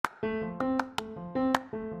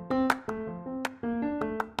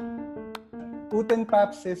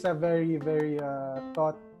UTENPAPS is a very, very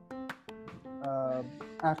thought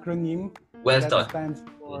acronym. Well that thought. Stands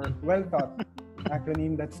for well thought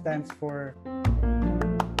acronym that stands for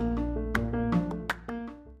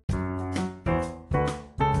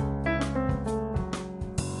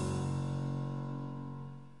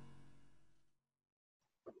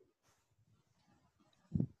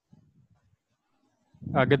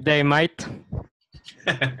Good day, mate.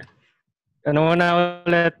 Ano muna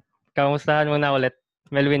ulit? Kamustahan muna ulit?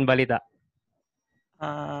 Melvin Balita.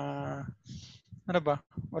 Ano ba?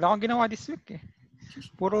 Wala akong ginawa this week eh.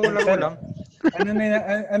 Puro laro lang.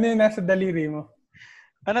 ano yung nasa daliri mo?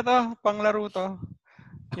 Ano to? Panglaro to.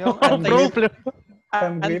 Yung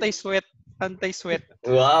anti-sweat. Anti-sweat.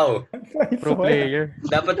 Wow! Pro player.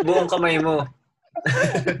 Dapat buong kamay mo.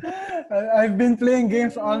 I've been playing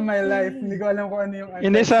games all my life. Hindi ko alam kung ano yung...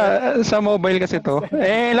 Hindi, sa mobile kasi to.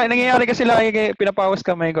 Nangyayari kasi lagi pinapawas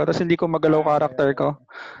kamay ko tapos hindi ko magalaw character ko.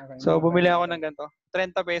 Okay, so, bumili ako ng ganito.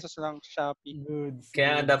 30 pesos lang sa Shopee.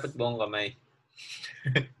 Kaya nga dapat buong kamay.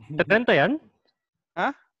 30 yan?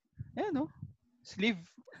 Ha? Ayan, no? Sleeve.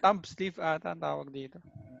 Thumb sleeve ata ang tawag dito.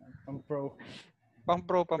 Pang-pro.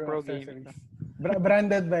 Pang-pro gaming.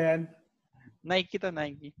 Branded ba yan? Nike to,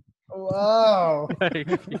 Nike. Wow! 30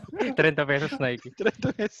 pesos Nike.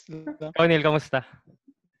 30 pesos lang. Neil, kamusta?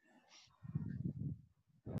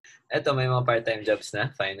 Eto, may mga part-time jobs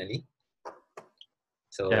na, finally.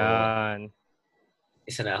 So, yan.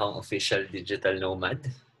 Isa na akong official digital nomad.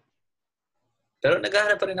 Pero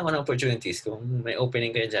naghahanap pa rin ako ng opportunities. Kung may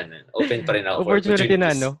opening kayo dyan, open pa rin ako for opportunity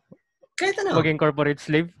na, no? Kahit ano. Maging corporate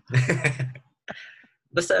slave?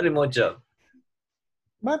 Basta remote job.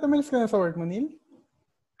 Bakit umalis ka na sa work mo, Neil?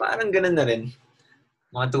 Parang ganun na rin.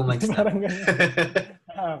 Mga 2 months na. Parang ganun.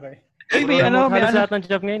 Okay. Hey, may lahat ng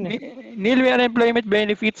job ngayon eh. Neil, may unemployment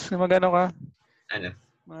benefits. Mag-ano ka? Ano?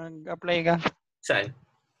 Mag-apply ka. Saan?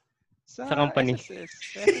 Sa company. SSS.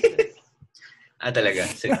 Talaga?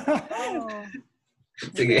 Sige.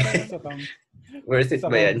 Sige. Worth it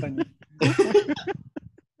ba yan?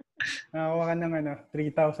 Nakawa ka ng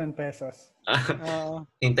 3,000 pesos.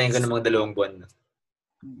 Hintayin ko ng mga 2 buwan.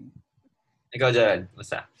 Ikaw, Gerald,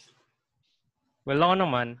 basta? Well, ako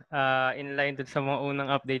naman, in line dun sa mga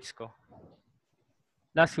unang updates ko.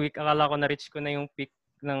 Last week, akala ko na-reach ko na yung peak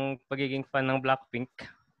ng pagiging fan ng Blackpink.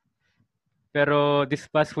 Pero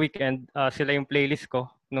this past weekend, sila yung playlist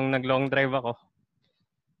ko nung nag-long drive ako.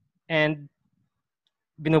 And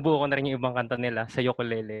binubuo ko na rin yung ibang kanta nila sa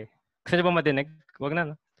ukulele. Gusto niyo ba madinig? Wag na,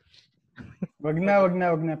 no? Wag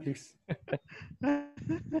na, please.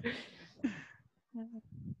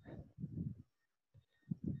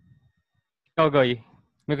 Ikaw, Goy,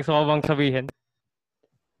 may gusto ko bang sabihin?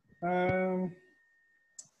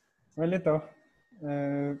 Well, ito.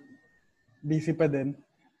 Busy pa din.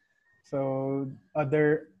 So,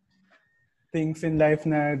 other things in life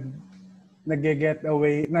na nag-get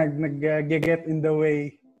in the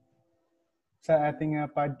way sa ating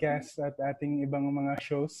podcast at ating ibang mga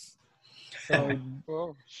shows. So,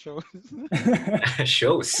 shows.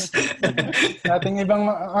 Shows. Sa ating ibang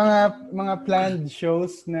mga planned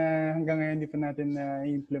shows na hanggang ngayon hindi pa natin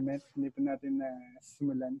na-implement, hindi pa natin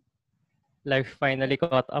na-simulan. Life finally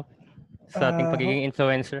caught up sa ating pagiging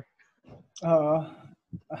influencer. Oo.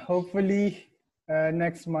 Hopefully,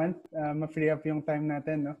 next month, ma-free up yung time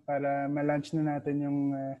natin, no? Para ma-launch na natin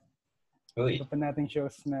yung iba pa nating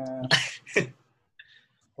shows na...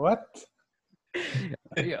 What?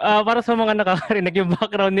 Para sa mga nakakarinig, yung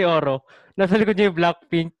background ni Oro, nasa likod niya yung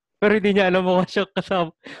Blackpink, pero hindi niya alam mukha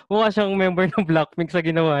siyang member ng Blackpink sa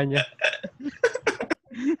ginawa niya.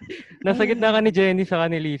 Nasa gitna ka ni Jenny sa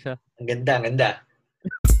ni Lisa. Ang ganda.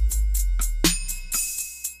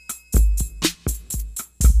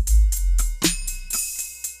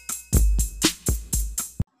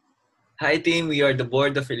 Hi team, we are the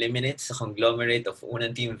board of Eliminates, a conglomerate of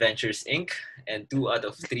Unang Team Ventures Inc. And 2 out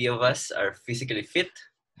of 3 of us are physically fit.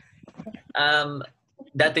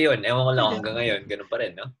 Dati yun, ewan ko lang hanggang ngayon, ganun pa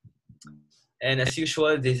rin, no? And as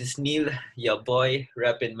usual, this is Neil, your boy,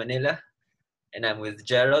 rap in Manila. And I'm with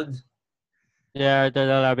Gerald. Yeah, the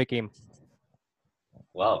Lalabe Kim.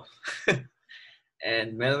 Wow.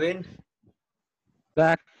 And Melvin.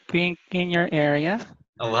 Blackpink in your area.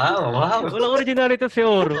 Oh, wow. Walang original ito si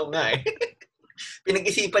Oro. Oo nga eh.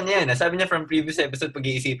 Pinag-isipan niya yan. Sabi niya from previous episode,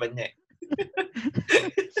 pag-iisipan niya eh.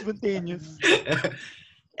 Spontaneous.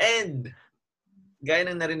 And, gaya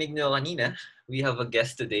ng narinig niyo kanina, we have a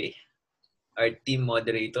guest today. Our team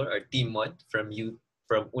moderator, our team mod from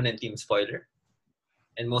Unang Team Spoiler.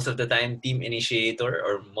 And most of the time, team initiator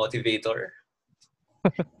or motivator.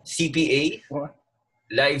 CPA, What?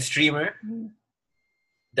 live streamer,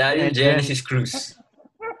 Daryl And Genesis Cruz.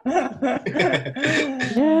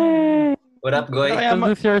 Yay! What up, Goy?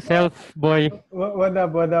 Introduce yourself, boy. What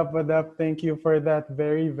up, what up, what up? Thank you for that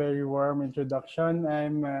very, very warm introduction.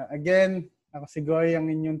 I'm, again, ako si Goy, ang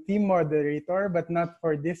inyong team moderator, but not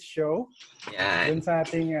for this show. Yan. Dun sa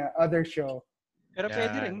ating other show. Pero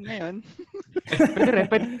pwede rin ngayon. Pwede rin.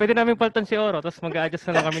 Pwede namin paltan si Oro, tapos mag-a-adjust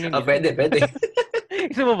na lang kami nila. Pwede.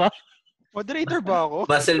 Gusto mo ba? Moderator ba ako?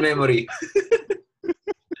 Muscle memory.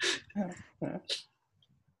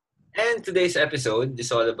 And today's episode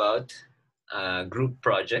is all about group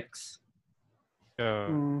projects.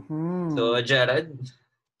 Mm-hmm. So, Jared,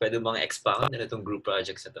 pwede bang expound na itong group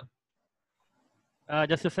projects na to?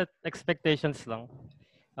 Just to set expectations lang.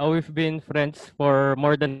 We've been friends for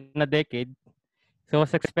more than a decade. So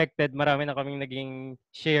as expected, marami na kaming naging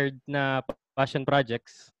shared na passion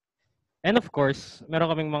projects. And of course, meron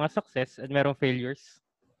kaming mga success and merong failures.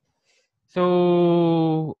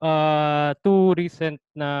 So, two recent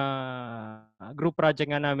na group project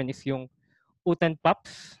nga namin is yung Uten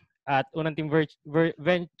Pops at Unang Team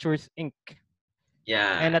Ventures Inc.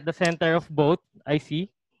 Yeah. And at the center of both, I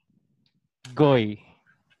see Goy.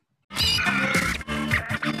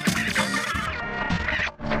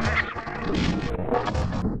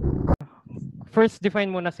 First, define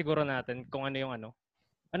muna siguro natin kung ano yung ano.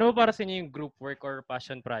 Ano ba para sa inyo yung group work or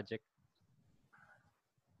passion project?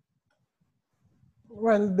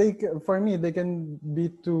 Well, for me, they can be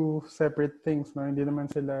two separate things. No? Hindi naman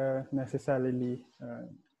sila necessarily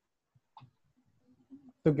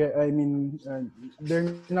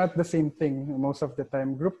they're not the same thing most of the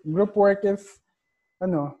time. Group work is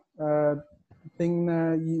thing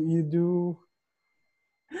na you do.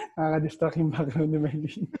 Nakaka-distract yung background ni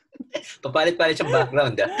Merlin. Papalit-palit yung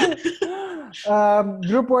background.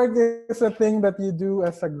 Group work is a thing that you do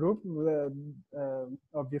as a group,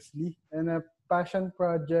 obviously. And a passion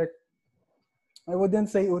project, I wouldn't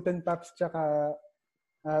say Uten Paps tsaka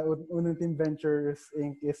Unang Team Ventures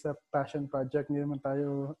Inc. is a passion project. Hindi naman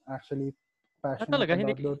tayo actually passionate talaga,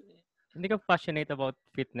 about those. Hindi ka passionate about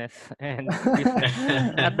fitness and business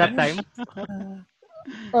at that time?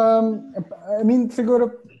 I mean,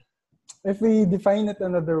 siguro, if we define it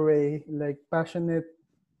another way, like passionate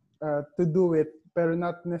to do it, pero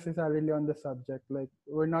not necessarily on the subject. Like,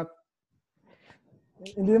 we're not,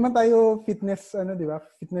 hindi naman tayo fitness, di ba?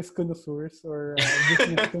 Fitness connoisseurs or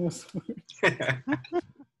business connoisseurs.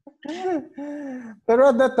 Pero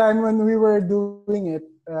at that time, when we were doing it,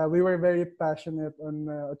 we were very passionate on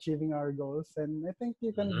achieving our goals. And I think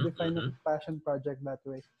you can define a passion project that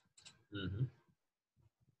way. Mm-hmm.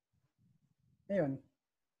 Ayun.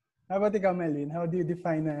 How about ikaw, Melvin? How do you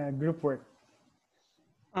define group work?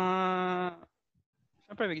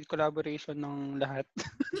 Siyempre, with collaboration ng lahat.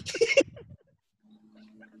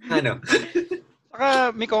 Ano?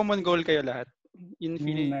 Saka may common goal kayo lahat. Yun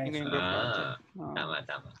feeling nice. yung group project.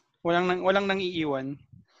 Tama. Walang nang iiwan.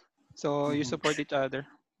 So, you support each other.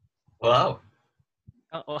 Wow.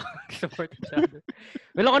 Oo, support each other.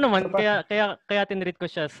 Well, ako naman, kaya tinreat ko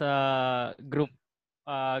siya sa group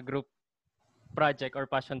project or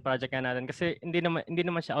passion project nga natin kasi hindi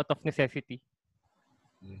naman siya out of necessity.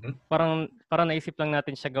 Mm-hmm. Parang naisip lang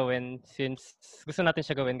natin siya gawin since gusto natin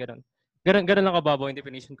siya gawin ganun. Ganun lang kababaw yung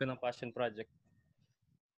definition ko ng passion project.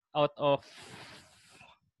 Out of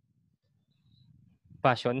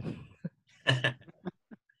passion.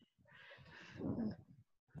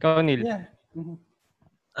 Ikaw, Neil. Yeah. Mm-hmm.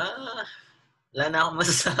 Wala na akong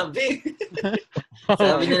masasabi.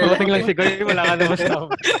 Sabi nila lang si Goy, wala ka na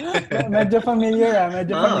masasabi. Medyo familiar,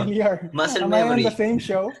 familiar. Muscle Am memory. I on the same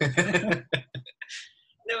show?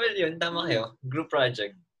 Well, yun, tama kayo. Group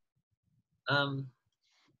project.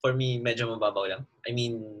 For me, medyo mababaw lang. I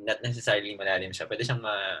mean, not necessarily malalim siya. Pwede siyang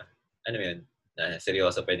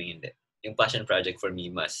seryoso, pwedeng hindi. Yung passion project for me,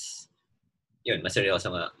 mas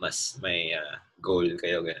seryoso nga, mas may goal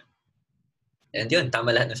kayo, gano'n. And yun,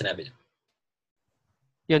 tama lahat ng sinabi niyo.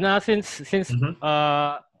 Yun, since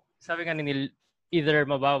sabi nga ni Neil, either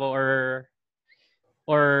mababaw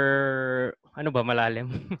or ano ba, malalim?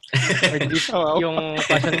 Or deep yung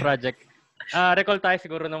passion project. Recall tayo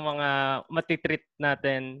siguro ng mga matitreat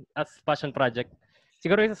natin as passion project.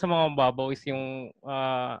 Siguro isa sa mga mababaw is yung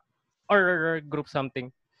or group something.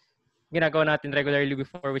 Ginagawa natin regularly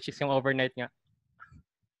before, which is yung overnight nga.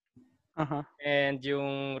 And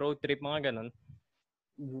yung road trip, mga ganun.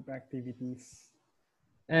 Group activities.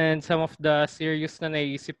 And some of the serious na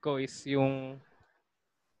naisip ko is yung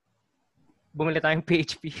bumili tayong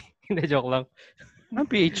PHP. Hindi, joke lang. Ang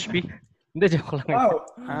PHP? Hindi, joke lang. Wow.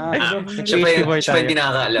 Siya pa PHP yung, boy siya pa yung tayo.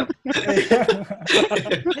 pinakakaalam.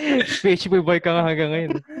 PHP boy ka nga hanggang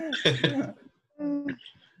ngayon.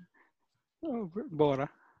 Oh, Bora.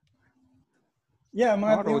 Yeah,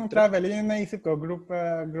 Mga road yung trip. travel, yun yung naisip ko,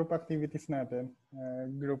 group activities natin,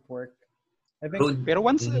 group work. I think, Road. Pero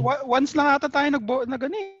once lang ata tayo Nagbora?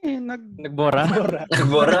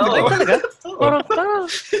 Nagbora ako. Talaga?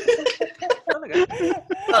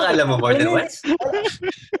 Parang Akala mo more than once?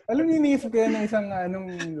 alam niyo, iniisip ko yan ng isang,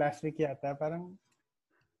 last week yata, parang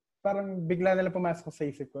bigla na lang pumasok sa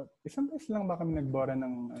isip ko, isang beses lang ba kami nagbora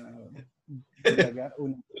ng, talaga,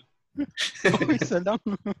 Isa lang.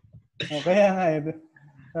 kaya nga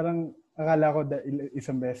parang akala ko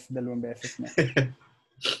isang beses, dalawang beses na.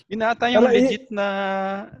 Yun ata yung Pero, legit na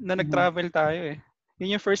nag-travel tayo eh.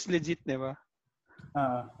 Yun yung first legit, di ba?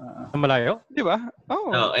 malayo? Di ba? Oo.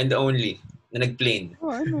 Oh, and the only na nag-plane.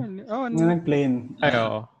 Na nag-plane. Ay,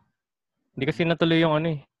 oo. Hindi kasi natuloy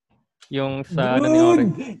yung yung sa ni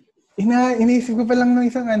Oren. Iniisip ko pa lang nung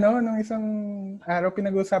isang araw,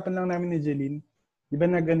 pinag-uusapan lang namin ni Jeline. Di ba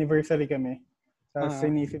nag-anniversary kami? Tapos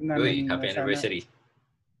iniisip namin. Uy, happy anniversary.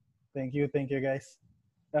 Thank you guys.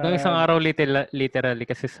 Nung isang araw literally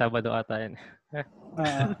kasi Sabado ata yan.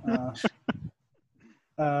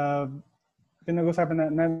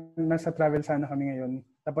 Pinag-usapan na nasa travel sana kami ngayon.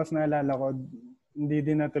 Tapos naalala ko, hindi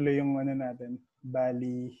din natuloy yung natin.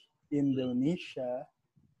 Bali, Indonesia.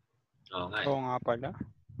 Oo nga pala.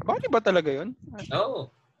 Bali ba talaga yun?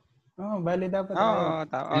 Bali dapat.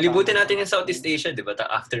 Libutin natin yung Southeast Asia, di ba?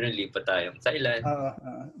 After ng lipat tayo. Thailand.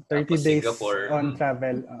 30 days Singapore. on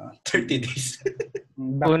travel. 30 days.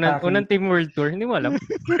 Unang team world tour, hindi mo alam.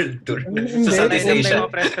 World tour. Hindi. Sa Southeast Yung Asia.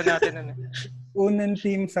 mga presto natin. Unang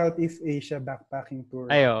team Southeast Asia backpacking tour.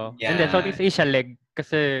 Ayo. Yeah. Hindi, Southeast Asia leg.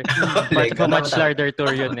 Kasi Leg. much larger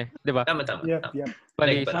tour yun eh. Di ba? Tama. Yep.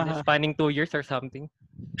 Bali, Leg pala. spanning 2 years or something.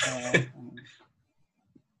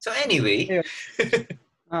 So anyway.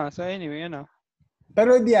 So anyway,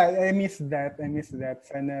 Pero yeah, I miss that.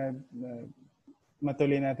 Sana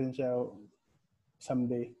matuloy natin siya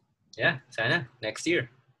someday. Yeah, sana. Next year.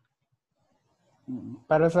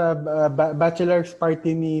 Para sa bachelor's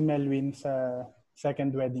party ni Melvin sa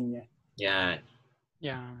second wedding niya. Yan.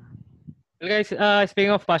 Yeah. Well guys, speaking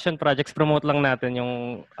of passion projects, promote lang natin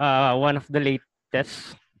yung one of the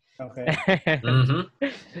latest. Okay. Mm-hmm.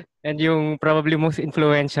 And yung probably most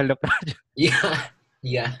influential na project. Yeah.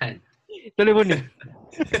 Yan. Tuloy mo niyo.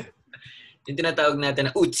 Yung tinatawag natin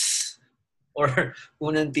na UTS or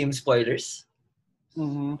unang team spoilers.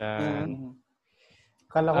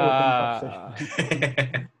 Kala ko open box eh.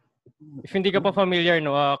 If hindi ka pa familiar,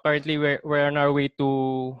 currently we're on our way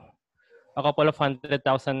to a couple of 100,000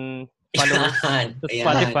 followers to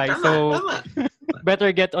Spotify. Tama. So,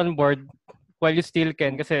 better get on board while you still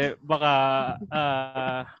can kasi baka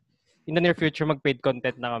in the near future mag-paid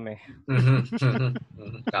content na kami.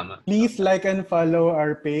 Tama. Please like and follow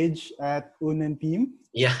our page at Unang Team.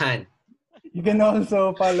 Yan. You can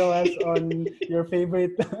also follow us on your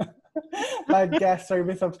favorite podcast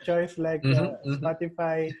service of choice like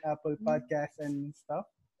Spotify, Apple Podcasts, and stuff.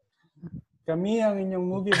 Kami ang inyong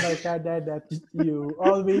movie barkada that you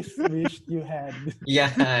always wished you had.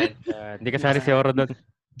 Yan. Hindi kasali si Oro doon.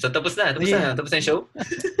 So tapos na yung show?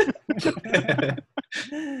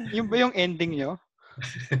 Yung ba yung ending nyo?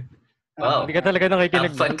 Wow. Hindi ka talaga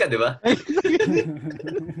nakikinig. Fun ka, di ba?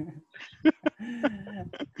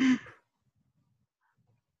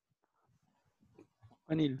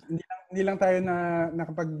 Anil. Hindi lang tayo na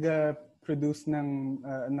nakapag-produce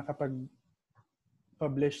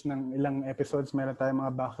nakapag-publish ng ilang episodes. Meron tayong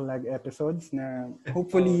mga backlog episodes na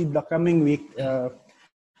hopefully the coming week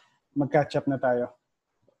mag-catch up na tayo.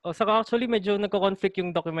 Saka actually medyo nagko-conflict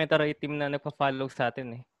yung documentary team na nagpa-follow sa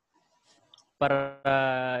atin eh. Para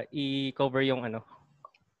i-cover yung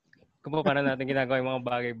kung paano natin ginagawa yung mga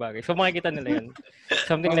bagay-bagay. So makikita nila yun.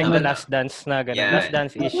 Something like The Last Dance na gano'n. Yeah. Last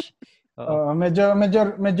Dance-ish.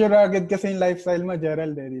 Medyo rugged kasi yung lifestyle mo,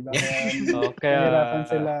 Gerald, eh, di ba? Kaya nahirapan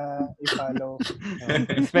sila i-follow.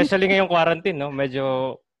 Especially ngayong quarantine, no?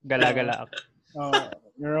 Medyo gala-gala ako.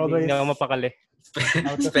 You're always hindi ako mapakali.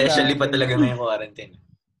 Especially pa talaga ngayong quarantine.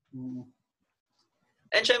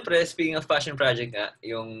 And syempre, speaking of passion project nga,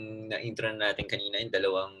 yung na-intro natin kanina, yung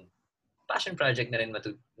dalawang passion project na rin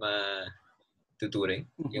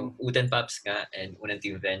matuturing. Yung Uten Paps nga and Unang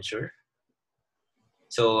Team Venture.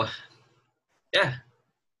 So, yeah.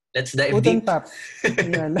 Let's dive Uten deep. Paps.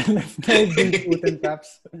 Yeah, let's dive deep, Uten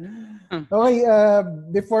Paps. Okay,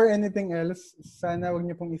 before anything else, sana wag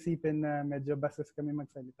niyo pong isipin na medyo bastos kami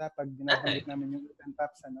magsalita pag ginagamit namin yung Uten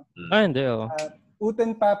Paps. Hindi,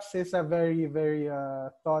 Uten Paps is a very, very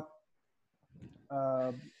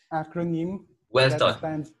acronym Well that thought.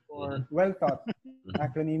 stands for Mhm. well thought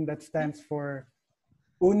acronym that stands for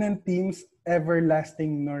Unang Team's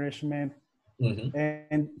Everlasting Nourishment Mhm.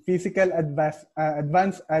 and Physical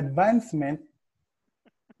Advancement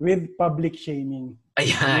with Public Shaming.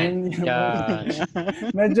 Ayan. Yun yung Yan.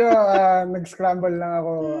 medyo nag-scramble lang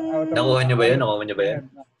ako out of Nakuha niyo ba yun? my head.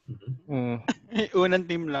 Mhm. Mm. Unang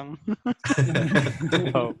team lang.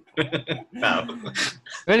 Oh. Wow.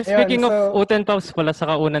 Well, Ayun, speaking of so- Uten Pops pala sa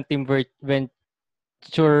kaunang Team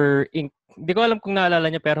Venture Inc. Hindi ko alam kung naalala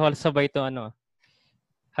niya pero halos sabay ito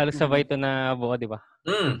halos sabay ito na buo, di ba?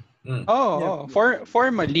 Oo.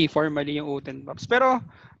 Formally yung Uten Pops. Pero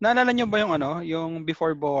naalala niyo ba yung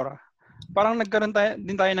before Bora? Parang nagkaroon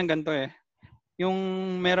din tayo ng ganito eh. Yung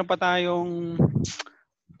meron pa tayong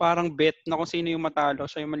parang bet na kung sino yung matalo,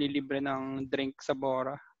 siya yung malilibre ng drink sa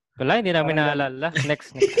Bora. Wala, hindi namin Parang naalala.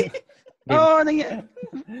 Next. Game. Oo,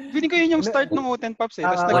 feeling ko yun yung start ng Uten Pops eh.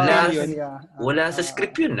 Tapos Wala. nag-fail yun. Wala sa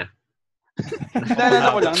script yun na.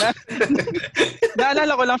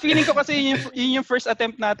 Naalala ko lang. Feeling ko kasi yun yung first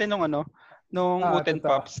attempt natin nung Uten totoo.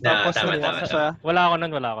 Pops. Tapos Tama. siya. Wala ako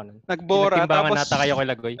nun. Nagbora. Pinagtimbangan Tapos nata kayo kay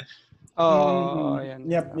Lagoy. yan.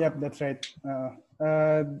 Yep, that's right.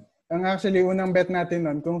 Ang actually unang bet natin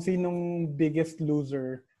nun, kung sinong biggest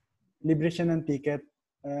loser, libre siya ng ticket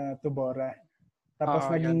to Bora. Tapos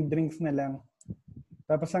naging drinks na lang.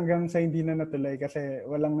 Tapos hanggang sa hindi na natuloy kasi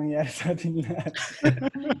walang nangyari sa atin lahat.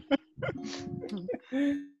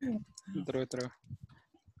 True.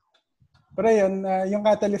 Pero yun, yung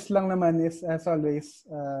catalyst lang naman is, as always,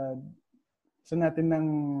 so natin ng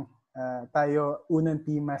tayo unang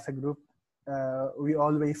team as a group, we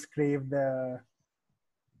always crave the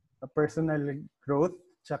personal growth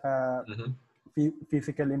tsaka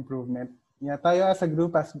physical improvement. Yeah, tayo as a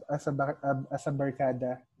group, as a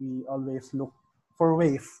barkada, we always look for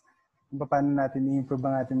ways kung paano natin i-improve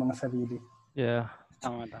ang ating mga sarili. Yeah.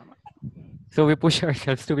 Tama. So we push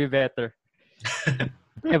ourselves to be better.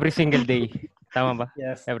 Every single day. Tama ba?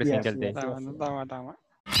 Yes. Every single day. Tama.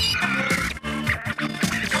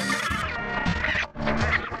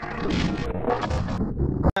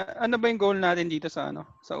 Ano ba yung goal natin dito sa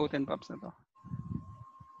Uten Pops na to?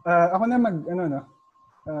 Ako na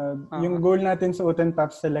yung goal natin sa Uten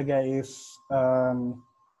Pops talaga is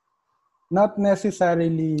not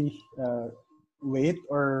necessarily weight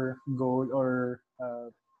or goal or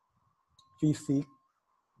physique.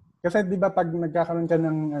 Kasi 'di ba pag nagkakaroon ka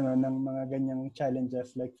ng mga ganyang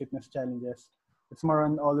challenges like fitness challenges, it's more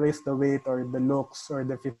on always the weight or the looks or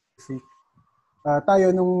the physique.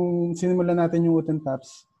 Tayo nung sinimulan natin yung Uten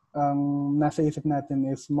Pops, ang nasa isip natin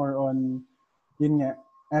is more on yun nga,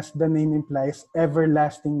 as the name implies,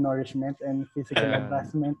 everlasting nourishment and physical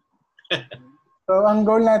advancement. So ang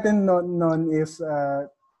goal natin noon is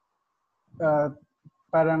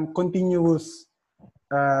parang continuous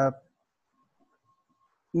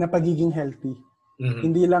na pagiging healthy.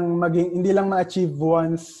 Hindi lang ma-achieve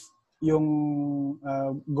once yung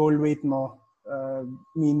goal weight mo,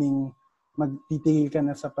 meaning magtitigil ka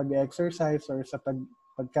na sa pag-exercise or sa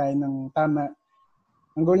pagkain ng tama.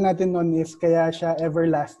 Ang goal natin noon is kaya siya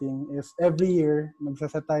everlasting is every year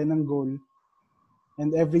magsaset tayo ng goal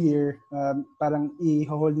and every year parang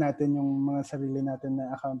i-hold natin yung mga sarili natin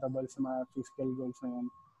na accountable sa mga physical goals na yun.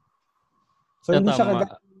 So hindi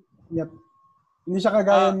siya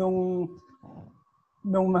kagaya nung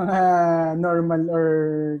mga normal or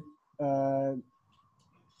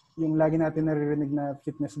yung lagi natin naririnig na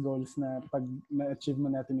fitness goals na pag na-achieve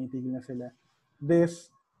mo natin itigil na sila.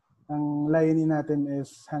 Ang layunin natin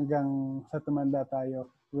is hanggang sa tumanda tayo,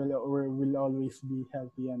 we'll always be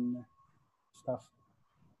healthy and stuff.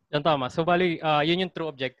 Yan tama. So bali, yun yung true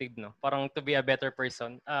objective, no? Parang to be a better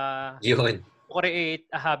person. Yun. Create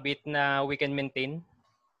a habit na we can maintain.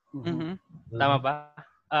 Tama ba?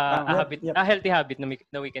 A healthy habit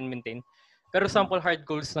na we can maintain. Pero sample hard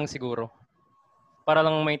goals lang siguro. Para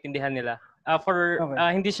lang maintindihan nila.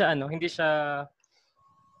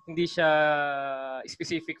 Hindi siya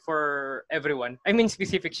specific for everyone. I mean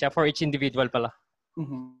specific siya for each individual pala.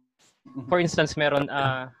 For instance, meron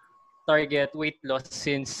target weight loss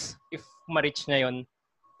since if ma-reach niya yon,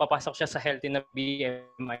 papasok siya sa healthy na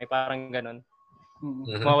BMI, parang ganon.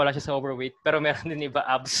 Mawala siya sa overweight. Pero meron din iba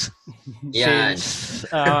abs. Yan. Since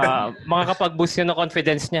makakapag-boost yun ng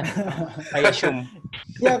confidence niya. I assume.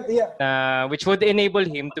 Yeah. Which would enable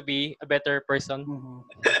him to be a better person.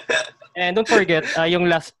 And don't forget, yung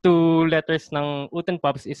last two letters ng Uten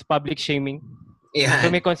Pops is public shaming. Yan.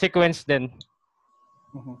 So may consequence din.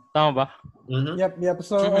 Tama ba? Yep.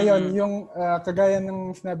 So ayun, yung kagaya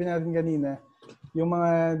ng sinabi natin kanina, yung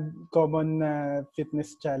mga common na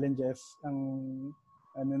fitness challenges, ang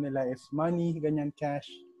ano nila is money, ganyan,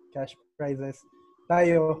 cash prizes.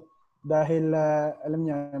 Tayo, dahil alam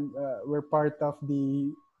niya, we're part of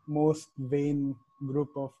the most vain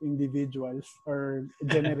group of individuals or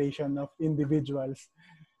generation of individuals.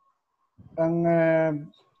 Ang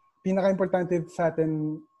pinaka-importante sa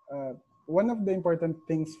atin, one of the important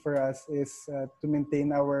things for us is to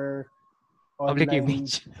maintain our Public online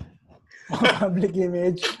image. public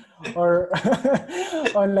image or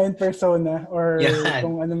online persona or Yan.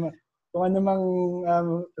 kung ano mang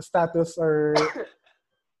status or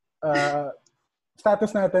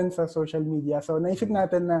status natin sa social media. So naisip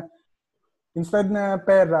natin na instead na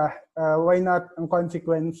pera, why not ang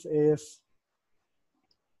consequence is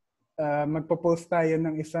magpo-post tayo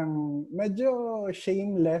ng isang medyo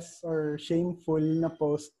shameless or shameful na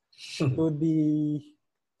post to the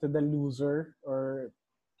loser or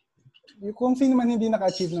kung sino man hindi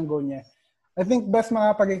naka-achieve ng goal niya. I think best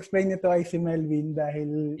makapag-explain nito ay si Melvin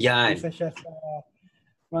dahil Yan. isa siya sa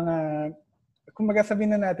mga, kumbaga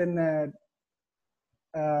sabihin na natin na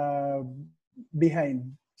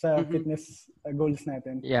behind sa fitness goals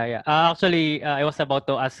natin. Yeah. Actually, I was about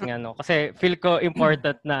to ask nga, no? Kasi feel ko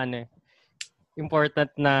important na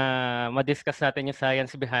ma-discuss natin yung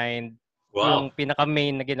science behind yung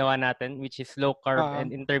pinaka-main na ginawa natin, which is low carb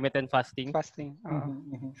and intermittent fasting.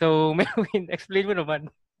 So, Melvin, explain mo naman.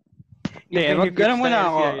 Mag-gano muna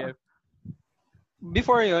ako.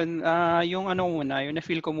 Before yun, yung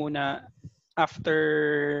na-feel ko muna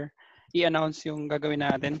after i-announce yung gagawin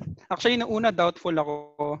natin. Actually, nung una, doubtful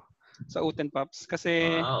ako sa Uten Pops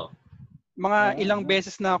kasi mga ilang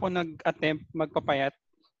beses na ako nag-attempt magpapayat.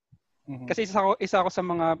 Kasi isa ako sa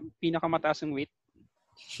mga pinakamataas ng weight.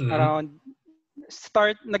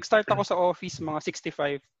 Nag-start ako sa office mga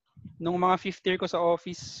 65. Nung mga 5th year ko sa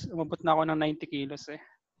office, umabot na ako ng 90 kilos eh.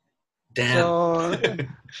 Damn. So,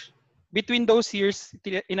 between those years,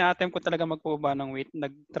 ina-attempt ko talaga magpababa ng weight.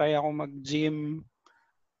 Nag-try ako mag-gym.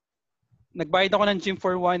 Nagbayad ako ng gym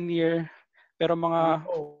for 1 year. Pero mga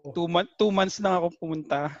 2 months lang ako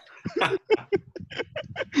pumunta.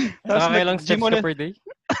 Tapos kailang steps ka per day?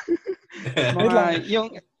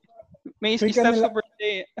 May steps ka per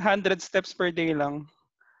day, 100 steps per day lang.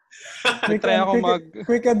 Nag-try ako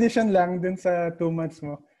quick addition lang dun sa 2 months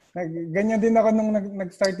mo. Ganyan din ako nung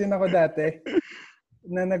nag-start din ako dati.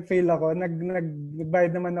 Na nag-fail ako.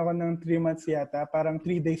 Nagbayad naman ako ng 3 months yata. Parang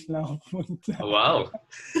 3 days lang ako pumunta. Wow.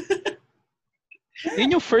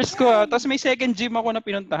 Yun yung first ko. Tapos may second gym ako na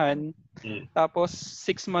pinuntahan. Tapos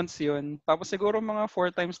 6 months yun. Tapos siguro mga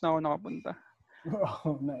 4 times na ako nakapunta.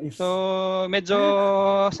 Oh, nice. So, medyo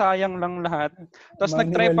sayang lang lahat. Tapos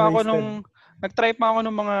nag-try pa ako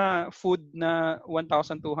nung mga food na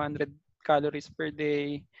 1,200 calories per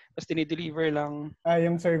day. Tapos dinideliver lang.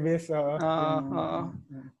 Yung service.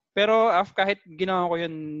 Pero kahit ginawa ko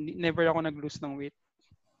yun, never ako nag-lose ng weight.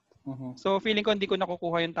 So, feeling ko hindi ko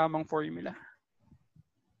nakukuha yung tamang formula.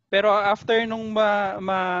 Pero after nung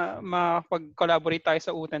mapag-collaborate tayo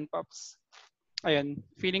sa Uten Pops, ayun,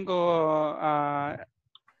 feeling ko,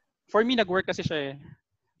 for me, nag-work kasi siya eh.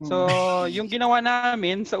 So, yung ginawa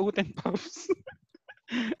namin sa Uten Pops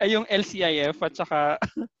ay yung LCIF at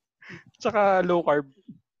saka low carb.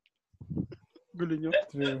 Gulo nyo.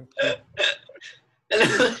 True.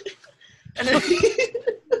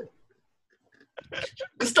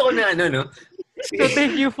 Gusto ko na no? So,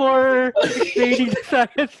 thank you for explaining the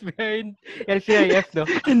science behind LCIF, no?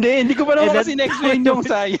 Hindi ko pa naman kasi na-explain yung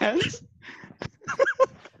science.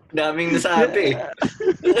 Daming nasabi.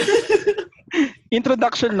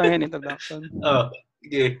 Introduction lang yan, introduction.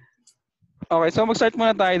 Okay. Okay, so mag-start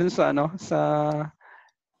muna tayo dun sa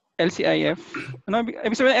LCIF. Ano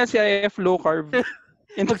ibig sabihin ng LCIF? Low carb.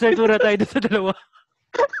 Mag-start muna tayo dun sa dalawa.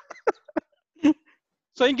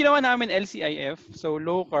 So, yung ginawa namin LCIF, so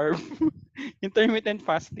low carb, intermittent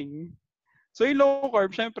fasting. So, yung low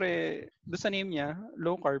carb, syempre, doon sa name niya,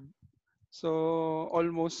 low carb. So,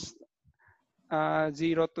 almost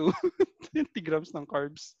 0 to 20 grams ng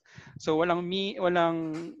carbs. So, walang meat,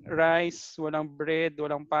 walang rice, walang bread,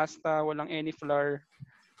 walang pasta, walang any flour.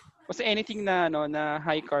 Kasi anything na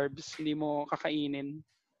high carbs, hindi mo kakainin.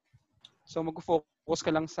 So, mag-focus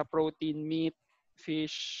ka lang sa protein, meat,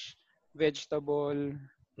 fish, vegetable,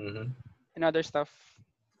 and other stuff.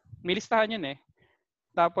 May listahan yun eh.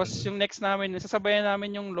 Tapos yung next namin, sasabayan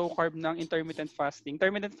namin yung low carb ng intermittent fasting.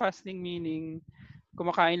 Intermittent fasting meaning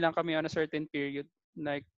kumakain lang kami on a certain period.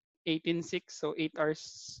 Like 18-6, so 8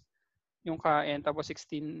 hours yung kain, tapos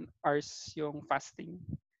 16 hours yung fasting.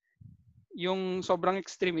 Yung sobrang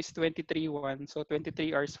extreme is 23-1, so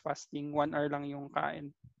 23 hours fasting, 1 hour lang yung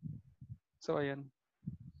kain. So, ayan.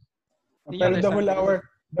 Pero the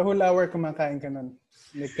whole hour kumakain ka nun.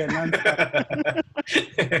 Like, non-stop ka.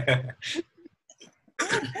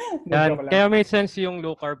 Kaya may sense yung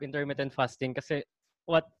low carb intermittent fasting kasi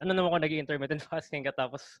ano naman kung naging intermittent fasting ka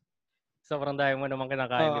tapos sobrang dami mo naman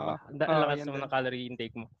kinakain, di ba? Ang lakas naman ng calorie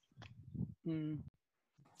intake mo.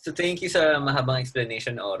 So thank you sa mahabang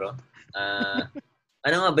explanation, Oro.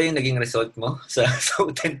 Ano nga ba yung naging result mo sa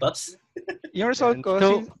Uten Pops? Yung result ko,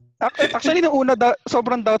 actually nung una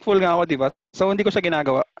sobrang doubtful nga ako, di ba? So hindi ko siya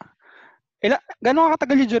ginagawa. Gano'ng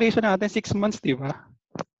katagal yung duration natin? 6 months, di ba?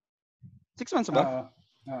 6 months ba?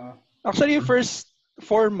 Actually, yung first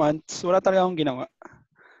 4 months, wala talaga akong ginawa.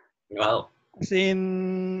 Wow. Kasi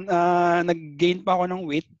nag-gain pa ako ng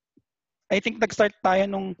weight. I think nag-start tayo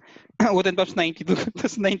nung Uten Pops 92.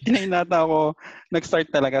 Tapos 99 nata ako nag-start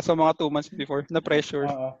talaga. So mga 2 months before, na-pressure.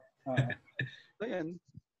 So yan.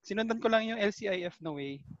 Sinundan ko lang yung LCIF na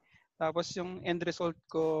way. Tapos yung end result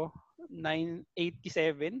ko,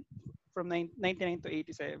 987. From 99 to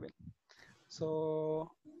 87.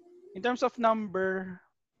 So, in terms of number,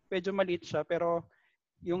 medyo maliit siya. Pero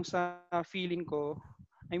yung sa feeling ko,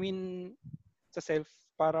 I mean, sa self,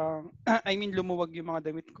 parang, lumuwag yung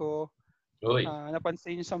mga damit ko.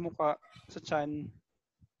 Napansin yung sa mukha, sa tiyan.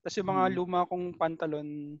 Tapos yung mga luma kong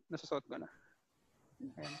pantalon, nasasuot ko na.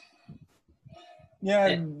 Ayan.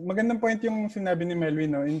 Yeah, magandang point yung sinabi ni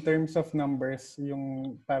Melvin, no? In terms of numbers,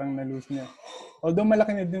 yung parang na-lose niya. Although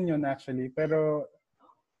malaki na din yun actually, pero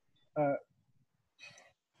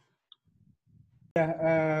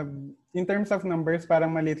in terms of numbers,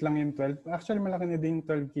 parang maliit lang yung 12. Actually, malaki na din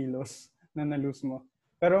 12 kilos na na-lose mo.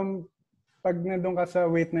 Pero pag nandun ka sa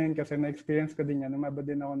weight na yun kasi, na-experience ko din yan, umabot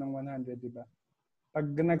din ako ng 100, di ba? Pag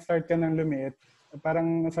nag-start ka ng lumiit, parang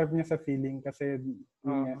masarap niya sa feeling kasi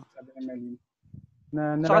sabi ni Melvin,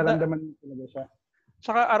 na nararamdaman mo talaga siya.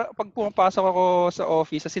 Tsaka pag pumapasok ako sa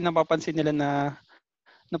office, kasi napapansin nila na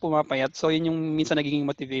pumapayat. So, yun yung minsan nagiging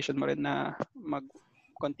motivation mo rin na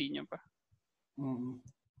mag-continue pa.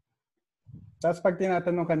 Tapos pag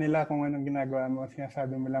tinatanong kanila kung anong ginagawa mo,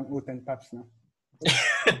 sinasabi mo lang Uten Pops, no?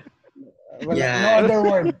 No other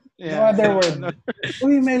word. No other word.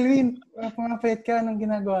 Uy, Melvin, pumapayat ka, anong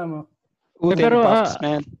ginagawa mo? Pero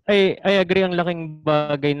I agree, ang laking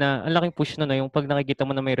bagay na, ang laking push na yung pag nakikita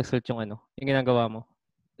mo na may result yung yung ginagawa mo.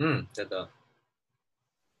 Totoo.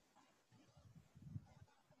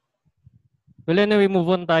 Well, anyway, move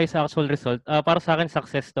on tayo sa actual result. Para sa akin,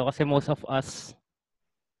 success to kasi most of us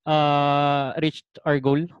reached our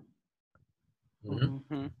goal.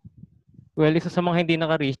 Well, isa sa mga hindi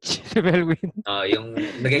naka-reach, si Melvin. Yung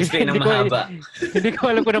nag-explain ng mahaba. Hindi ko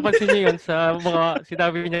alam kung napansin niyo yun sa mga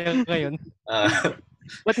sinabi niya ngayon.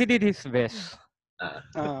 But he did his best.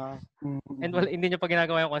 And hindi niya pa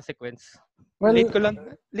ginagawa yung consequence. Well, late ko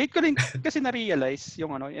lang kasi na-realize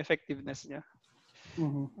yung effectiveness niya.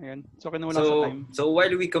 Ayun. So, kinuha lang sa time. So,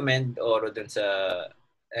 while we commend Oro dun sa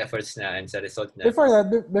efforts na and sa result na, before that,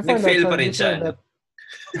 nag-fail pa rin siya.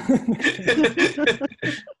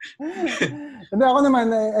 Hindi, ako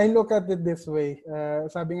naman, I look at it this way.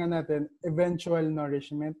 Sabi nga natin, eventual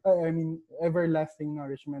nourishment. Everlasting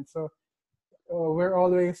nourishment. So, we're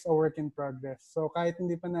always a work in progress. So, kahit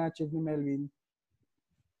hindi pa na-achieve ni Melvin,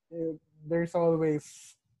 there's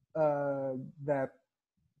always that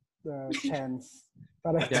chance.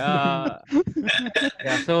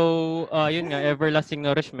 So, yun nga, everlasting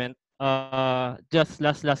nourishment. Just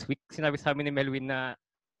last week, sinabi sa amin ni Melvin na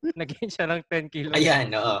nag-gain siya ng 10 kilos. Ayan,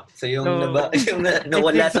 oo. So, yung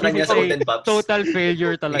nawala sa kanya sa Uten Pops. Total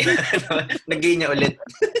failure talaga. Nag-gain niya ulit.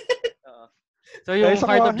 So, yung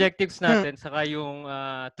hard objectives natin, saka yung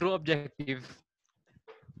true objective,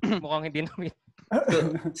 mukhang hindi namin.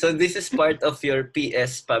 So, this is part of your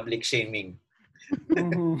PS public shaming.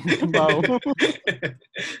 Wow.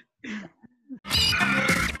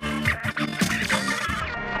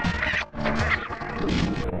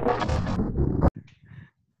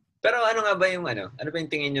 Pero ano nga ba yung ano ba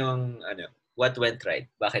yung tingin yung what went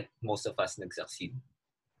right? Bakit most of us nag-succeed?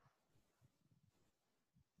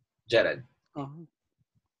 Gerald?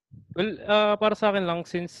 Well, para sa akin lang,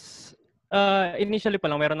 since initially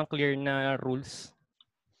pa lang meron ng clear na rules.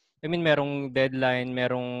 I mean, merong deadline,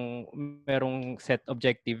 merong set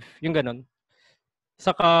objective, yung ganun.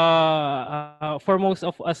 Saka for most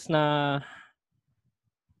of us na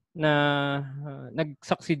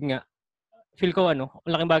nag-succeed nga, feel ko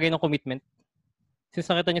laking bagay ng commitment.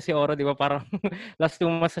 Since nakita niyo si Oro, di ba, parang last 2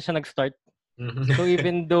 months na siya nag-start. So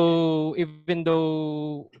even though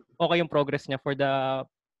okay yung progress niya for the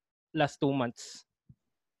last 2 months,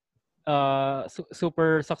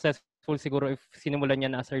 super successful siguro if sinimulan niya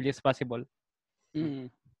na as early as possible.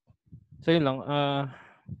 So yun lang.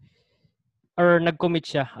 Or nag-commit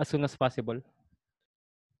siya as soon as possible.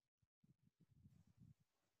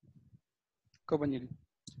 Ikaw ba, Neil?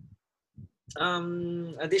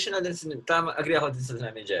 Additional din, tama, agree ako din sa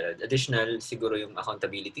sinabi ni Gerald. Additional siguro yung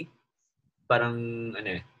accountability. Parang,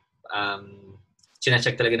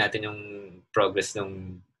 sinacheck talaga natin yung progress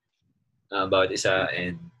ng bawat isa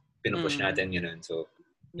and pinupush natin yun. So,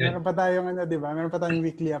 yun. Meron pa tayong di ba? Meron pa tayong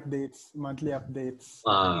weekly updates, monthly updates.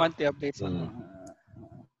 Monthly updates.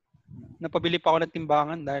 Napabili pa ako ng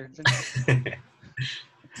timbangan dahil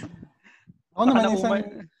ako naman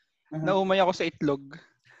naumay ako sa itlog.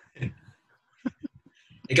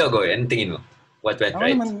 Ikaw, Goy, anong tingin mo? What went ako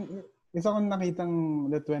right? Naman, isa kong nakitang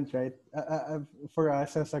that went right for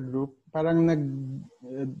us as a group. Parang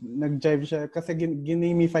nag-jive siya kasi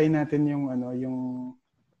ginamify natin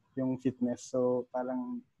yung fitness. So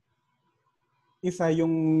parang isa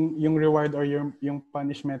yung reward or yung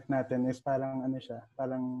punishment natin is parang siya,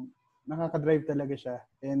 parang nakaka-drive talaga siya.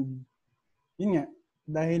 And yun nga,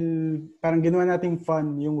 dahil parang ginawa nating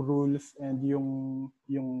fun yung rules and yung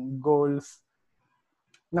goals,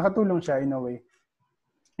 nakatulong siya in a way.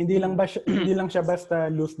 Hindi lang siya basta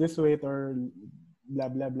lose this weight or blah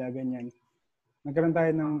blah blah ganyan. Nagkaroon tayo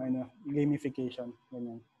ng gamification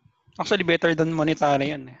ganyan. Actually better than monetary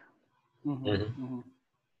yan eh.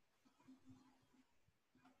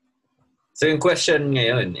 So yung question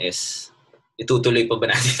ngayon is, itutuloy pa ba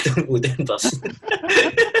natin itong Uden Puffs?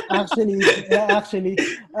 Actually,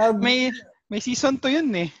 may season 2 yun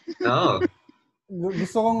eh. Oo.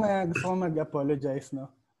 Gusto kong mag-apologize, no?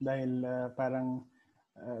 Dahil parang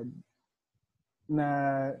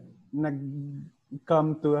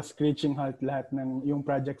nag-come to a screeching halt lahat ng yung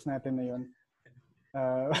projects natin na yun.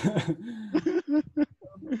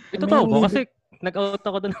 Ito tao ba? Kasi nag-out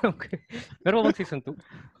ako doon. Meron bang season 2?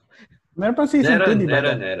 Meron pang season 2, di ba?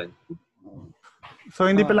 Meron. So,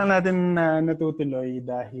 hindi pa lang natin natutuloy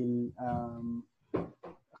dahil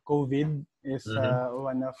COVID is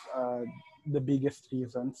one of the biggest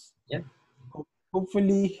reasons. Yeah.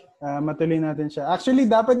 Hopefully, matuloy natin siya. Actually,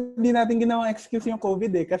 dapat hindi natin ginawang excuse yung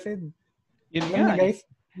COVID eh. Kasi, yun nga guys,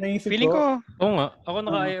 naisip feeling ko. Oo nga. Ako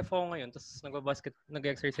naka-IF ako ngayon. Tapos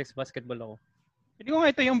nag-exercise basketball ako. Feeling ko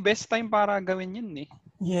nga ito yung best time para gawin yun eh.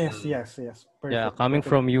 Yes. Perfect. Yeah, coming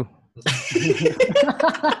from you.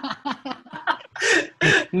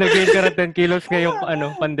 Nag-gain ka na 10 kilos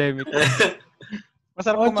ngayong pandemic.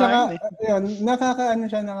 Masarap kumain eh. Yun,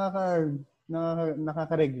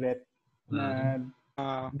 nakaka-regret na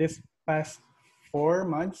this past 4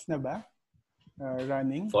 months na ba?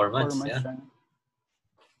 Running. 4 months, yeah. Running.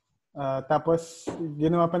 Tapos,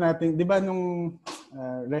 ginawa pa natin, di ba nung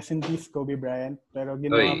rest in peace, Kobe Bryant, pero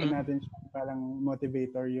ginawa pa natin siya parang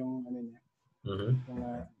motivator yung niya. Yung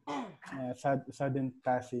sudden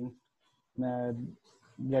passing na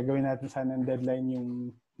gagawin natin sana ng deadline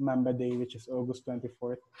yung Mamba Day, which is August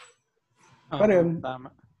 24th. Pero yun,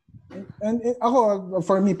 tama. And ako,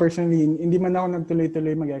 for me personally, hindi man ako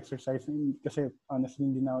nagtuloy-tuloy mag-exercise kasi honestly,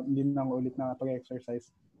 hindi na ako ulit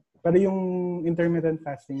nakapag-exercise. Pero yung intermittent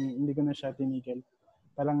fasting, hindi ko na siya tinigil.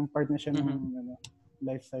 Parang part na siya ng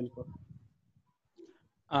lifestyle ko.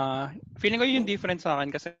 Feeling ko yung difference sa akin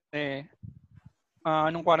kasi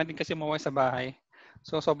nung quarantine kasi mawala sa bahay.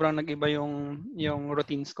 So sobrang nag-iba yung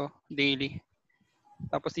routines ko daily.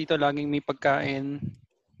 Tapos dito laging may pagkain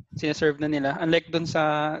sinaserve na nila. Unlike dun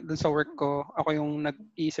sa work ko, ako yung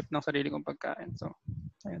nag-iisip ng sarili kong pagkain. So,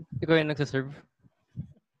 ayun. Ikaw yung nagsaserve?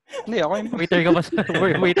 Hindi, ako yung... Waiter ka ba?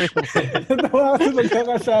 Waiter ka ba? Natawa ako sa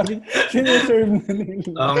pagkakasabi. Sinaserve na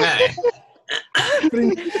nila. Oo nga eh.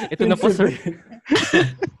 Ito na po, sir.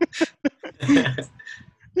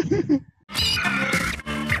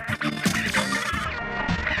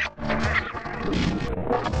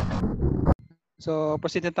 So,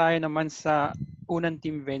 proceed na tayo naman sa unang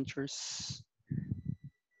team ventures.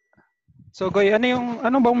 So, Goy,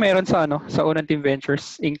 ano bang meron sa unang team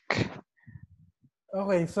ventures Inc?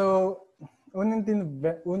 Okay, so unang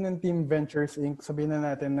team ventures Inc, sabihin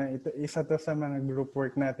na natin na ito isa to sa mga group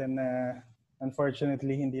work natin na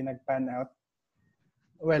unfortunately hindi nag-pan out.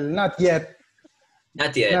 Well, not yet.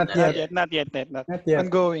 Not yet.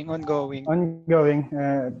 Ongoing.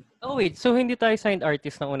 Oh wait, so hindi tayo signed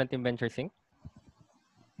artist ng unang team ventures Inc?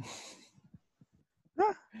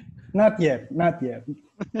 Not yet.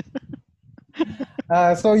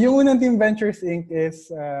 So yung unang team ventures Inc is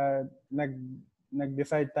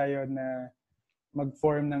nag-decide tayo na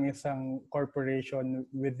mag-form ng isang corporation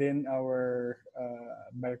within our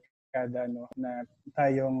barkada, no, na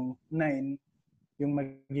tayong 9 yung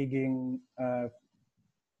magiging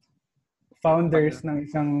founders ng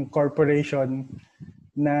isang corporation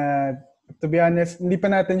na to be honest, hindi pa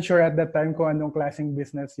natin sure at that time kung anong klaseng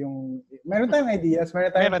business yung... Meron tayong ideas,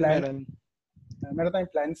 meron tayong plans. Meron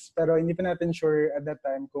tayong plans, pero hindi pa natin sure at that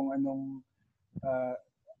time kung anong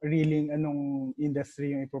anong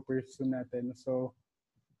industry yung ipupursue natin. So,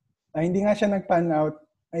 hindi nga siya nag-pan out.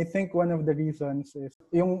 I think one of the reasons is,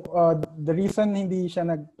 the reason hindi siya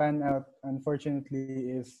nag-pan out,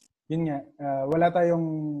 unfortunately, is, yun nga, wala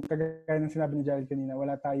tayong, kagaya ng sinabi ni Jared kanina,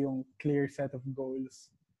 wala tayong clear set of goals.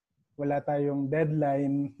 Wala tayong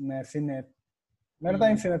deadline na sinet. Meron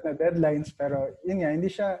tayong sinet na deadlines, pero yun nga,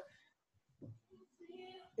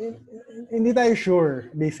 hindi tayo sure,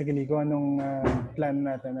 basically, kung anong plan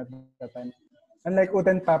natin at that time. Unlike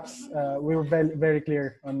Uten Paps, we were very, very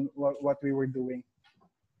clear on what we were doing.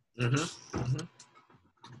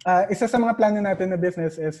 Isa sa mga plano natin na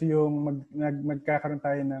business is yung magkakaroon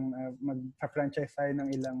tayo ng, magka-franchise tayo ng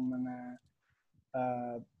ilang mga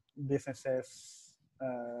businesses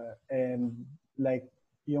and like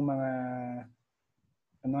yung mga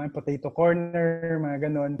potato corner, mga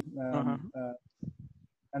ganon.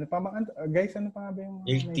 Ano pa ba? Guys, ano pa ba yung...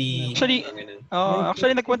 Milk tea.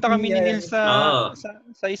 Actually, nagpunta kami ni Neil sa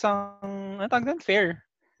isang, ano tawag doon? Fair.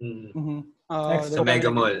 Sa Mega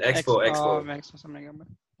Mall. Expo. Sa Mega Mall.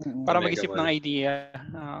 Para mag-isip ng idea.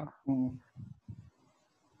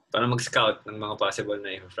 Para mag-scout ng mga possible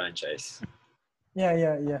na yung franchise.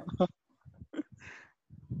 Yeah.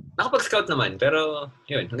 Nakapag-scout naman, pero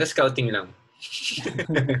yun, hanggang-scouting lang.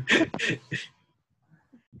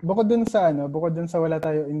 Bukod dun sa wala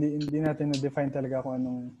tayo, hindi natin na-define talaga kung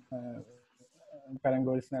anong parang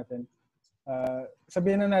goals natin.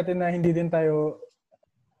 Sabihin na natin na hindi din tayo,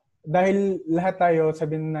 dahil lahat tayo,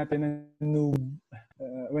 sabihin na natin na noob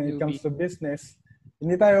when it comes to business,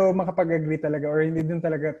 hindi tayo makapag-agree talaga or hindi din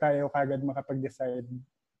talaga tayo kagad makapag-decide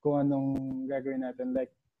kung anong gagawin natin. Like,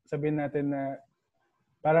 sabihin natin na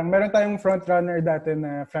parang meron tayong front-runner dati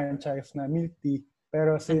na franchise na Milk Tea.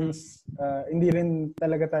 Pero since hindi rin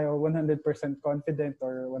talaga tayo 100% confident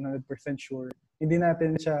or 100% sure, hindi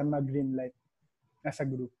natin siya mag-greenlight as a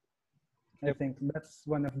group. I think that's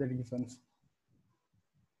one of the reasons.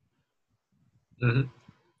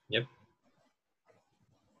 Yep.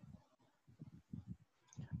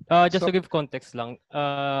 Just to give context lang,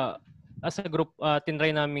 as a group,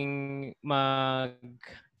 tinry naming mag-establish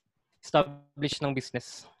ng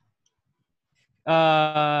business.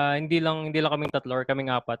 Hindi lang kaming tatlo or kaming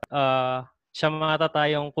apat. Siya mata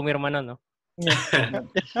tayong pumirma na, no? Yeah.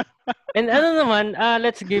 And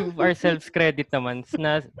let's give ourselves credit naman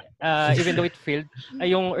na even though it failed,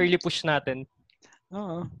 yung early push natin.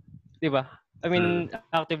 Di ba? I mean,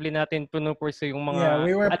 actively natin puno-pursue yung mga... Yeah,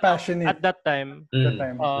 we were passionate. At that time,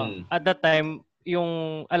 at that time,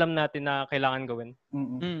 yung alam natin na kailangan gawin.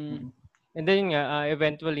 And then nga,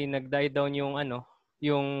 eventually, nag-die down yung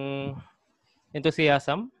yung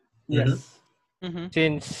enthusiasm. Yes.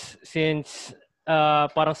 Since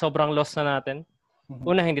parang sobrang lost na natin.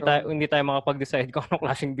 Una, hindi tayo makapag-decide kung anong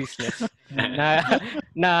klaseng business.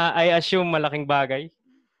 na I assume malaking bagay.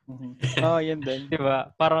 Yan din.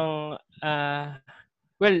 Diba? Parang,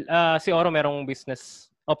 si Oro merong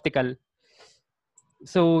business, optical.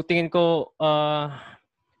 So, tingin ko,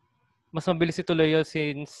 mas mabilis ituloy yun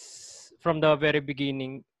since from the very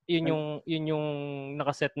beginning, yun yung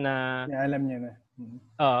nakaset na... Yeah, alam niya na.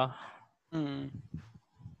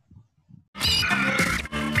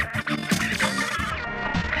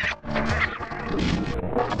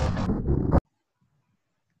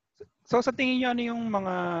 So sa tingin niyo ano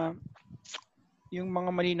yung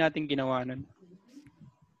mga mali nating ginawa nun?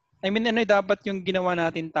 I mean, ano dapat yung ginawa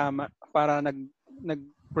natin tama para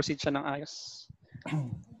nag-proceed siya ng ayos?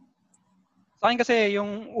 Sa akin kasi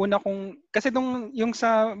yung una kasi yung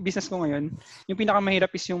sa business ko ngayon, yung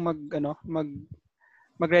pinakamahirap is yung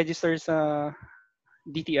mag-register sa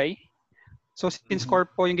DTI. So since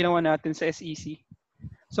Corpo yung ginawa natin sa SEC.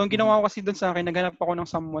 So ang ginawa ko kasi doon sa akin, naghanap ako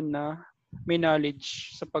ng someone na may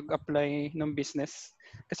knowledge sa pag-apply ng business.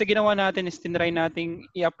 Kasi ginawa natin is tinry nating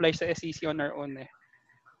i-apply sa SEC on our own .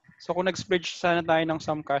 So kung nag-splurge sana tayo ng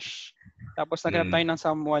some cash, tapos naghanap tayo ng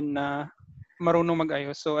someone na marunong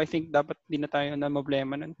mag-ayos. So I think dapat din na tayo na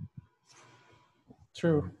problema nun.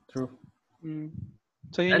 True.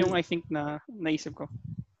 So yun yung I think na naisip ko.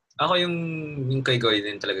 Ako yung kay Goy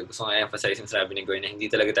din talaga. Gusto ko i-emphasize yung sabi ni Goy na hindi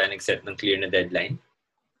talaga tayo nag-set ng clear na deadline.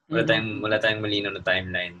 Wala tayong malinaw na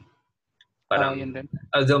timeline. Parang,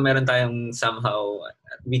 although meron tayong somehow,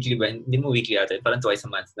 weekly ba? Hindi mo weekly ata. Parang twice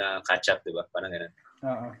a month na catch up, di ba? Parang gano'n.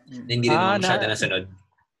 Hindi rin mo masyado nasunod.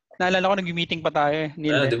 Naalala ko, nag-meeting pa tayo .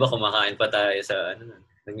 Di ba? Kumakain pa tayo sa,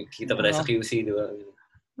 nagkita pa tayo sa QC, di ba?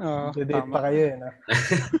 Date pa kayo eh. No?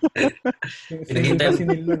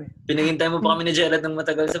 Pinaghintay mo pa kami ni Gerald ng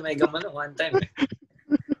matagal sa Mega Man one time eh.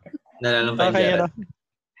 Nalalang pa yung Gerald.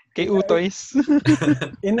 Kay Utoys.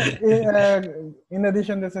 In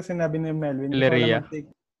addition to sa sinabi ni Melvin, take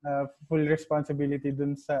full responsibility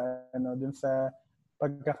dun sa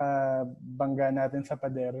pagkakabangga natin sa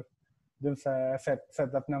pader, dun sa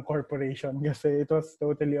setup ng corporation kasi it was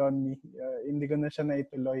totally on me. Hindi ko na siya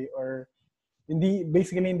naituloy or hindi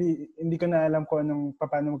ko na alam kung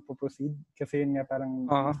paano magpo-proceed kasi yun nga parang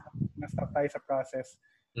na-stop tayo sa process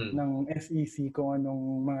ng SEC kung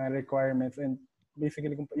anong mga requirements and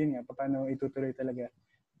basically kung yun nga paano itutuloy talaga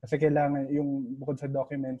kasi kailangan yung bukod sa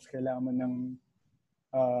documents kailangan mo ng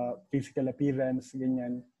physical appearance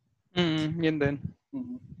ganyan. Yun din.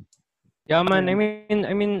 Yeah man, I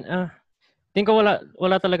mean think ko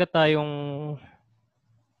wala talaga tayong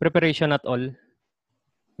preparation at all.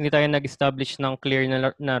 Hindi tayo nag-establish ng clear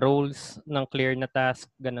na roles, ng clear na task,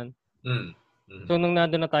 ganun. So nung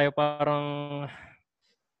nandun na tayo parang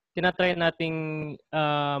tinatry nating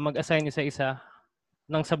mag-assign isa-isa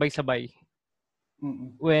ng sabay-sabay.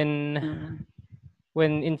 When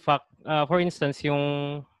in fact, for instance,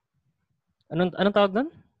 yung anong tawag doon?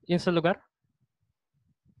 Yung sa lugar?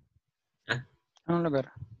 Anong lugar?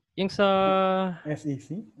 Yung sa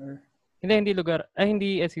SEC or hindi lugar.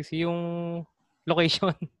 Hindi SEC, yung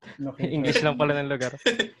location. English lang pala ng lugar.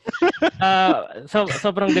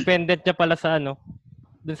 Sobrang dependent niya pala sa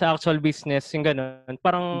dun sa actual business, yung gano'n.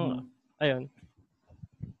 Parang ayun.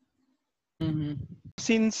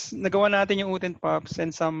 Since nagawa natin yung Uten Pops and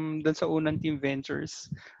some dun sa unang team ventures,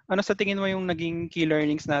 ano sa tingin mo yung naging key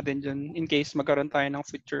learnings natin dyan in case magkaroon tayo ng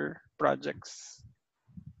future projects?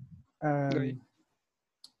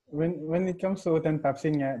 When it comes to Uten Pops,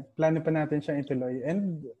 yun nga, plano pa natin siyang ituloy.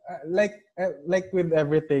 And like with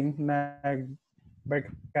everything na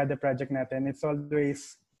barkada project natin, it's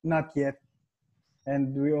always not yet.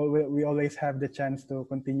 And we always have the chance to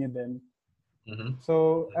continue them.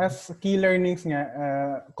 So, as key learnings nga,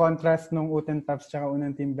 contrast nung Uten Pops tsaka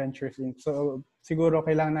unang Team Ventures Inc. So, siguro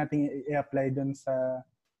kailangan natin i-apply dun sa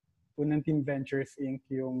unang Team Ventures Inc.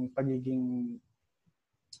 yung pagiging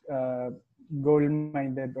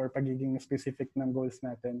goal-minded or pagiging specific ng goals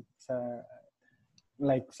natin sa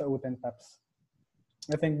Uten Pops.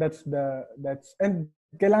 I think that's and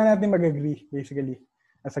kailangan natin mag-agree basically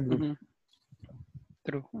as a group.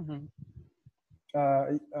 True.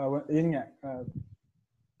 Yun nga,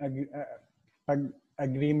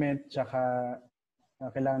 pag-agreement tsaka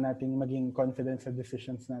kailangan nating maging confident sa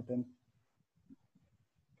decisions natin.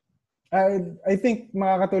 I think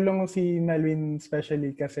makakatulong si Melvin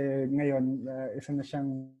especially kasi ngayon isa na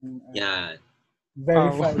siyang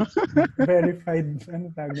verified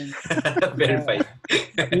verified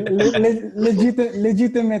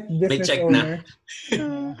legitimate business owner.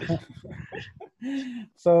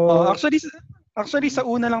 So actually sa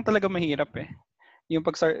una lang talaga mahirap eh. Yung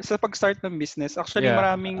pag-start ng business, actually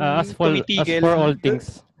maraming tumitigil. As for all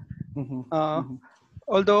things.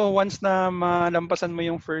 Although once na malampasan mo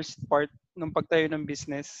yung first part ng pagtayo ng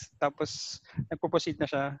business, tapos nagpo-proceed na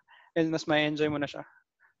siya, and mas ma-enjoy mo na siya.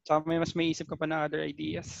 Tsaka mas may isip ka pa na other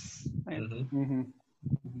ideas. Ayun.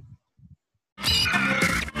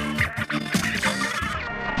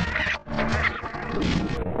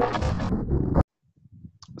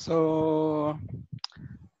 So,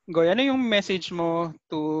 Goy, ano yung message mo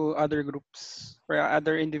to other groups or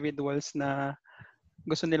other individuals na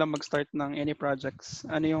gusto nilang mag-start ng any projects?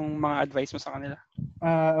 Ano yung mga advice mo sa kanila?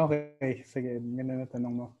 Okay. Sige, ganda na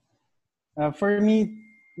tanong mo. For me,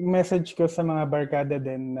 message ko sa mga barkada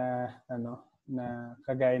din na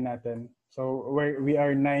kagaya natin. So we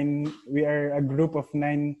are a group of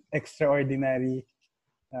 9 extraordinary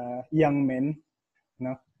young men,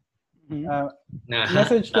 no?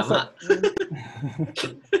 Message ko sa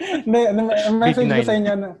message ko sa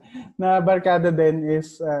inyo na barkada din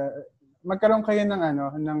is magkaroon kayo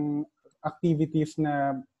ng activities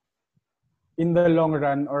na in the long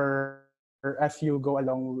run or as you go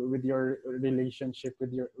along with your relationship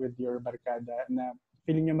with your barkada na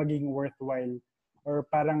feeling nyo maging worthwhile or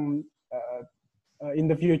parang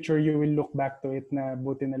in the future you will look back to it na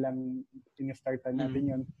buti na lang in-startan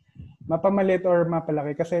natin yun. Mapamalit or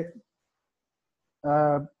mapalaki kasi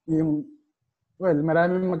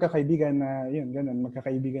maraming magkakaibigan na yun, ganun,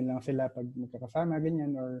 magkakaibigan lang sila pag magkakasama,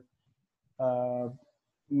 ganyan, or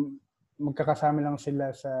magkakasama lang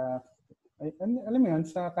sila sa alam mo yun,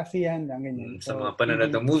 sa kasiyahan lang, ganyan. Sa mga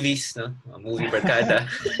panonood ng movies, no? Mga movie barkada.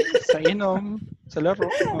 Sa inom, sa laro.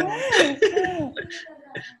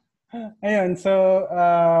 Ayun, so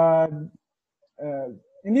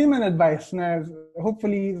hindi naman advice na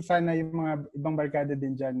hopefully sana yung mga ibang barkada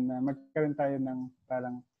din dyan na magkaroon tayo ng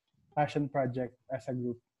parang passion project as a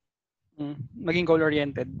group. Maging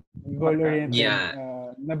goal-oriented. Goal-oriented Yeah.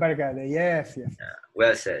 na barkada. Yes.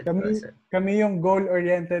 Well said. Kami yung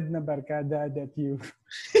goal-oriented na barkada that you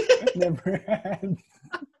never had.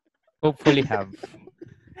 Hopefully have.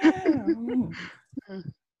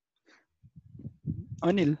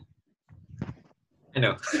 Anil.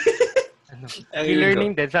 Ano?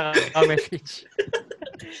 E-learning din sa message.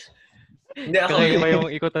 Hindi ako. Kaya ba yung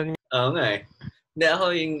ikutan niyo? Oo nga eh. Hindi ako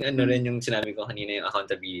yung rin yung sinabi ko kanina, yung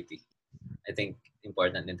accountability. I think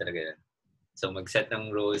important din talaga yun. So mag-set ng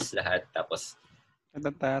rules lahat tapos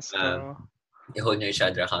task i-hold nyo each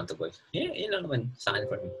other accountable. Yeah, yun lang naman sa akin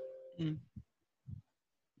for me.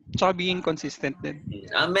 Tsaka being consistent din.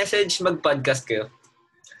 Ang message, mag-podcast kayo.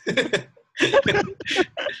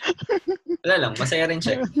 Wala lang, masaya rin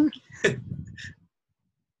siya.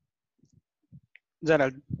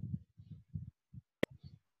 Gerald.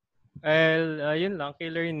 Well, yun lang, kay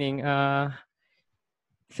learning,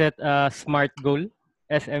 set a SMART goal,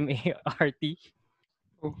 SMART.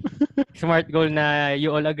 Smart goal na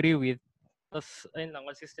you all agree with. Tapos, ayun lang,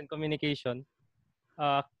 consistent communication,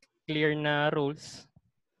 clear na rules,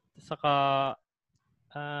 saka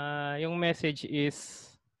yung message is,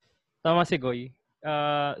 tama si Goy,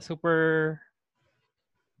 super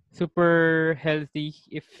healthy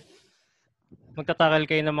if magtatakal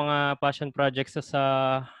kayo ng mga passion projects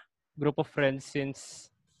sa group of friends since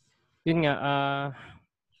yun nga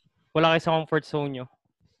wala kayo sa comfort zone nyo.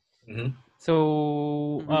 Mm-hmm. So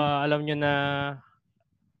alam nyo na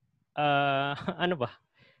ano ba?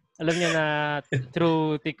 Alam nyo na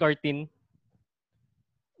through thick or thin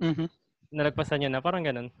nalagpasan nyo na parang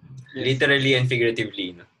ganun. Yes. Literally and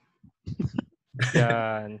figuratively, no?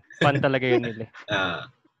 Yan. Fun talaga yun nila.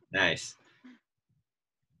 Nice.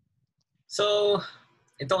 So,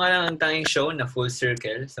 ito nga lang ang tanging show na full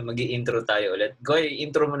circle. So, mag-i-intro tayo ulit. Goy,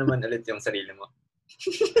 intro mo naman ulit yung sarili mo.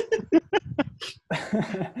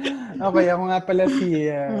 Okay, ako nga pala si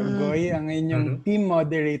Goy, ang inyong team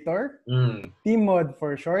moderator. Team mod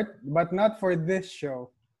for short, but not for this show.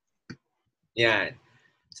 Yan.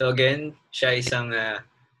 So again, siya isang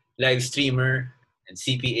live streamer and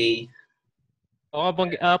CPA. O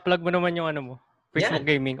nga, plug mo naman yung ano mo. Facebook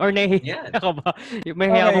Gaming. Or nahihiya ka ba?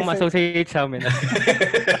 May hiya akong ma-associate sa amin.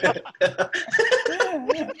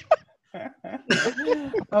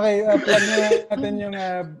 Okay, plug natin yung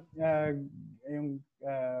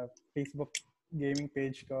Facebook gaming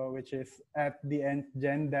page ko, which is at the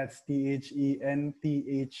Nthgen. That's TheNthgen.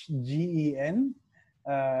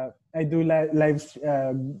 I do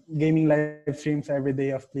gaming live streams every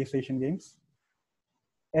day of PlayStation games.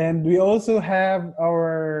 And we also have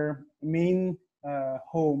our main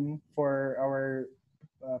home for our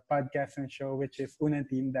podcast and show, which is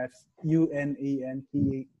Unanteam. That's UNANTEAM.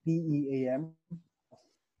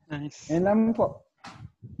 Nice. And lang po.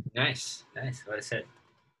 Nice. Well said.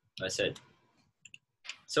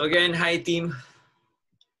 So again, hi team.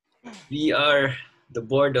 We are the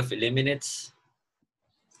board of Eliminates,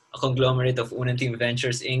 a conglomerate of Unanteam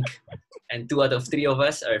Ventures Inc. And 2 out of 3 of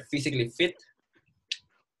us are physically fit.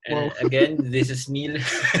 And again, this is Neil,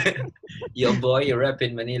 your boy, your rep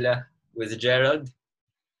in Manila with Gerald.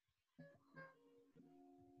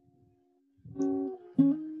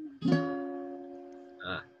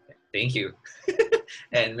 Thank you.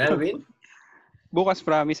 And Melvin. Bukas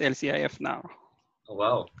promise LCIF now. Oh,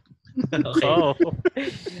 wow. Okay.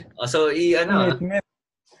 So,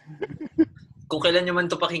 kung kailan nyo man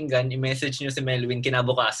ito pakinggan, i-message nyo si Melvin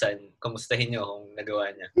kinabukasan. Kamustahin nyo kung nagawa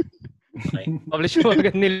niya. Okay. Publish mo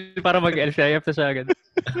agad nil para mag-LCIF na siya agad.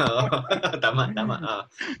 Tama.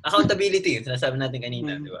 Accountability, sinasabi natin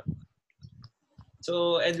kanina, di ba?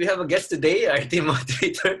 So, and we have a guest today, our team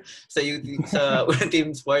moderator sa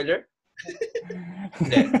Unanteam Spoiler.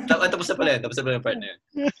 Tapos na pala yung part na yun.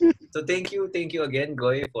 So, thank you again,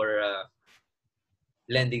 Goy, for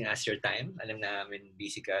lending us your time. Alam namin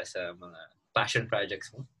busy ka sa mga passion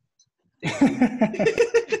projects mo.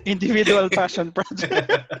 Individual passion project.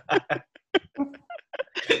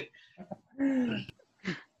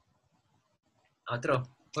 Outro.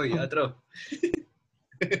 Outro.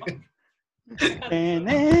 Hindi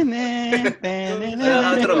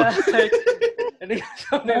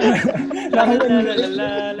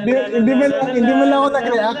mo lang ako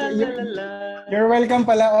nag-react. You're welcome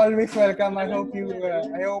pala. Always welcome. I hope invite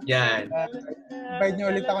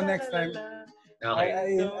nyo ulit ako next time.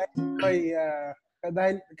 Okay.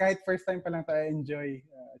 Dahil kahit first time pa lang tayo, I enjoy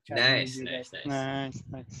chatting with you guys. Nice.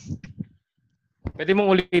 Pwede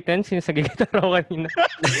mong ulitin since nagigitara ako kanina.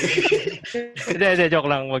 Hindi, joke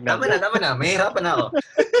lang. Wag na. Tama na. May hirapan na ako.